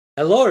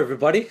Hello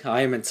everybody,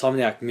 I am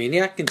Insomniac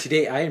Maniac and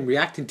today I am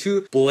reacting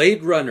to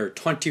Blade Runner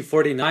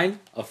 2049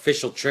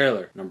 official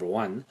trailer number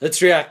 1.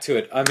 Let's react to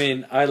it. I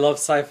mean, I love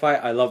sci-fi,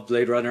 I love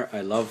Blade Runner, I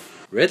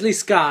love Ridley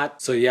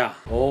Scott. So yeah,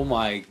 oh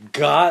my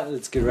god,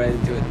 let's get right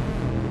into it.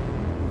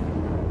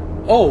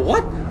 Oh,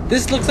 what?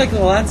 This looks like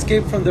the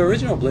landscape from the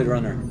original Blade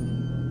Runner.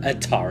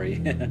 Atari.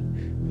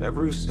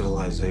 Every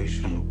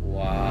civilization.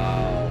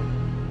 Wow.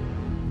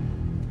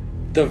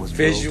 The was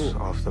visual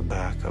built off the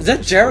back of Is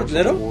that Jared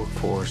Leto?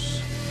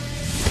 Workforce.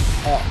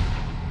 Oh.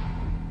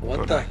 What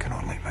But the? I can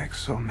only make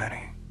so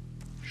many.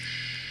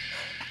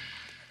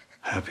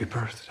 Happy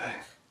birthday.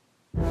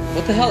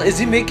 What the hell? Is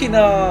he making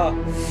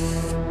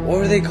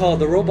what are they called?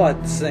 The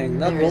robots thing.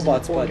 Not There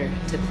robots, is an but order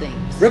to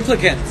things.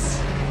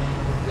 replicants.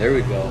 There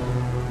we go.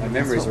 My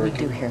memory's That's what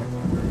working. we do here.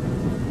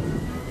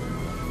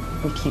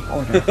 We keep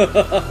order.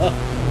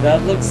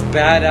 That looks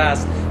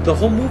badass. The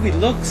whole movie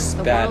looks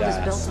The badass. world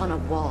is built on a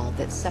wall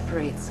that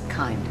separates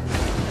kind.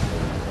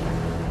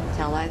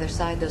 Tell either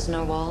side there's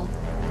no wall.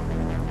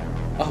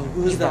 Oh,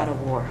 who's You that? brought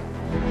a war.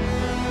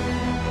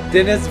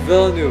 Denis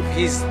Villeneuve.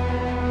 He's...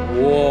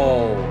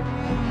 Whoa.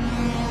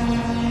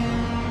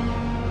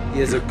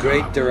 He is a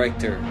great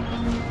director.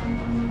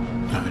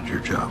 I did your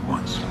job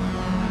once.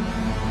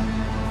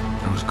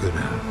 I was good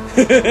at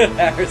it.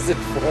 Harrison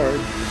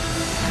Ford.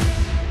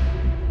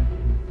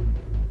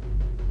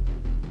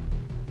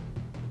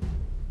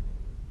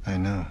 I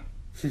know.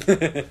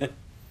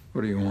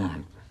 What do you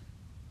want?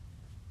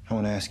 I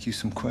want to ask you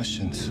some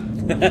questions.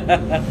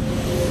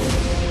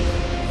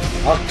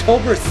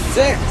 October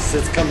 6th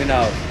it's coming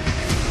out.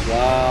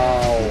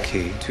 Wow. The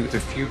key to the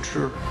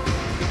future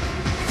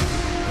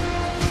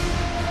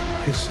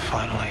is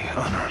finally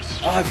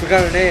unearthed. Oh, I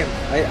forgot her name.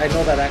 I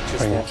know that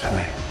actress. Bring though. it to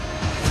me.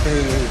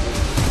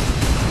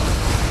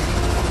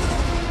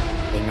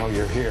 They know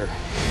you're here.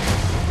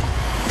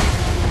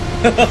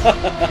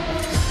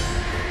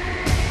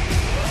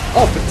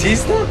 Oh,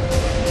 Batista?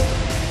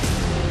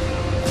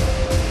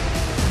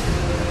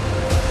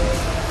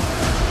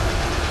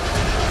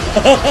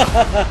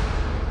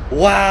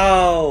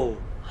 Wow.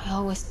 I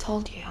always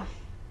told you,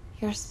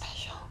 you're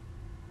special.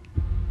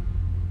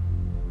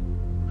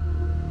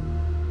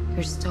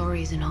 Your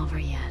story isn't over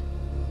yet.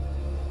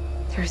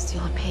 There's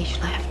still a page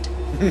left.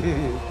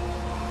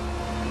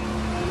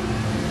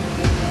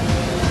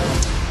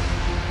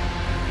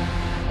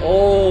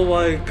 Oh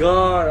my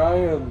god, I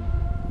am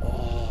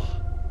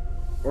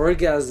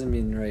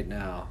orgasming right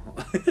now.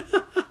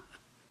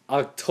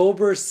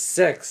 October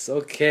 6th,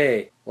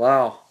 okay.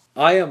 Wow.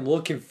 I am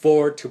looking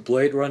forward to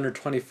Blade Runner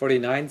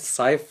 2049.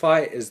 Sci-fi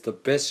is the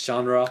best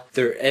genre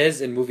there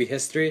is in movie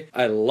history.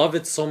 I love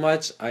it so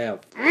much. I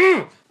have...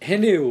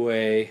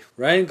 Anyway,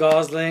 Ryan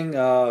Gosling,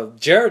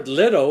 Jared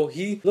Leto,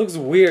 he looks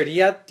weird. He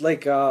had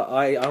like,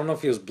 I don't know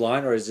if he was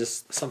blind or it's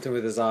just something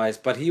with his eyes,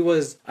 but he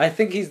was, I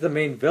think he's the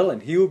main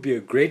villain. He would be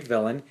a great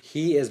villain.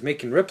 He is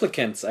making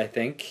replicants, I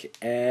think,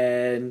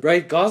 and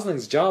Ryan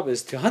Gosling's job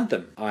is to hunt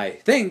them, I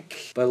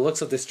think. By the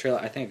looks of this trailer,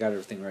 I think I got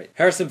everything right.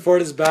 Harrison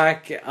Ford is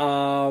back.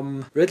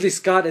 Ridley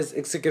Scott is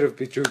executive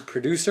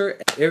producer.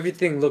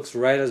 Everything looks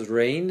right as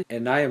rain,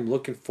 and I am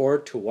looking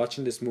forward to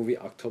watching this movie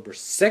October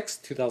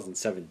 6th,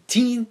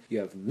 2017. You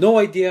have no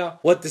idea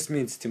what this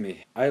means to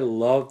me. I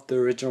love the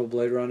original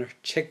Blade Runner.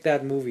 Check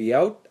that movie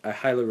out. I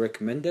highly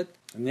recommend it.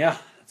 And yeah,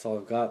 that's all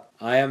I've got.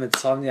 I am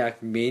Insomniac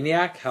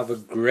Maniac. Have a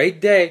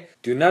great day.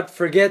 Do not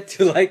forget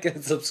to like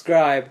and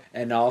subscribe,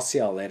 and I'll see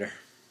y'all later.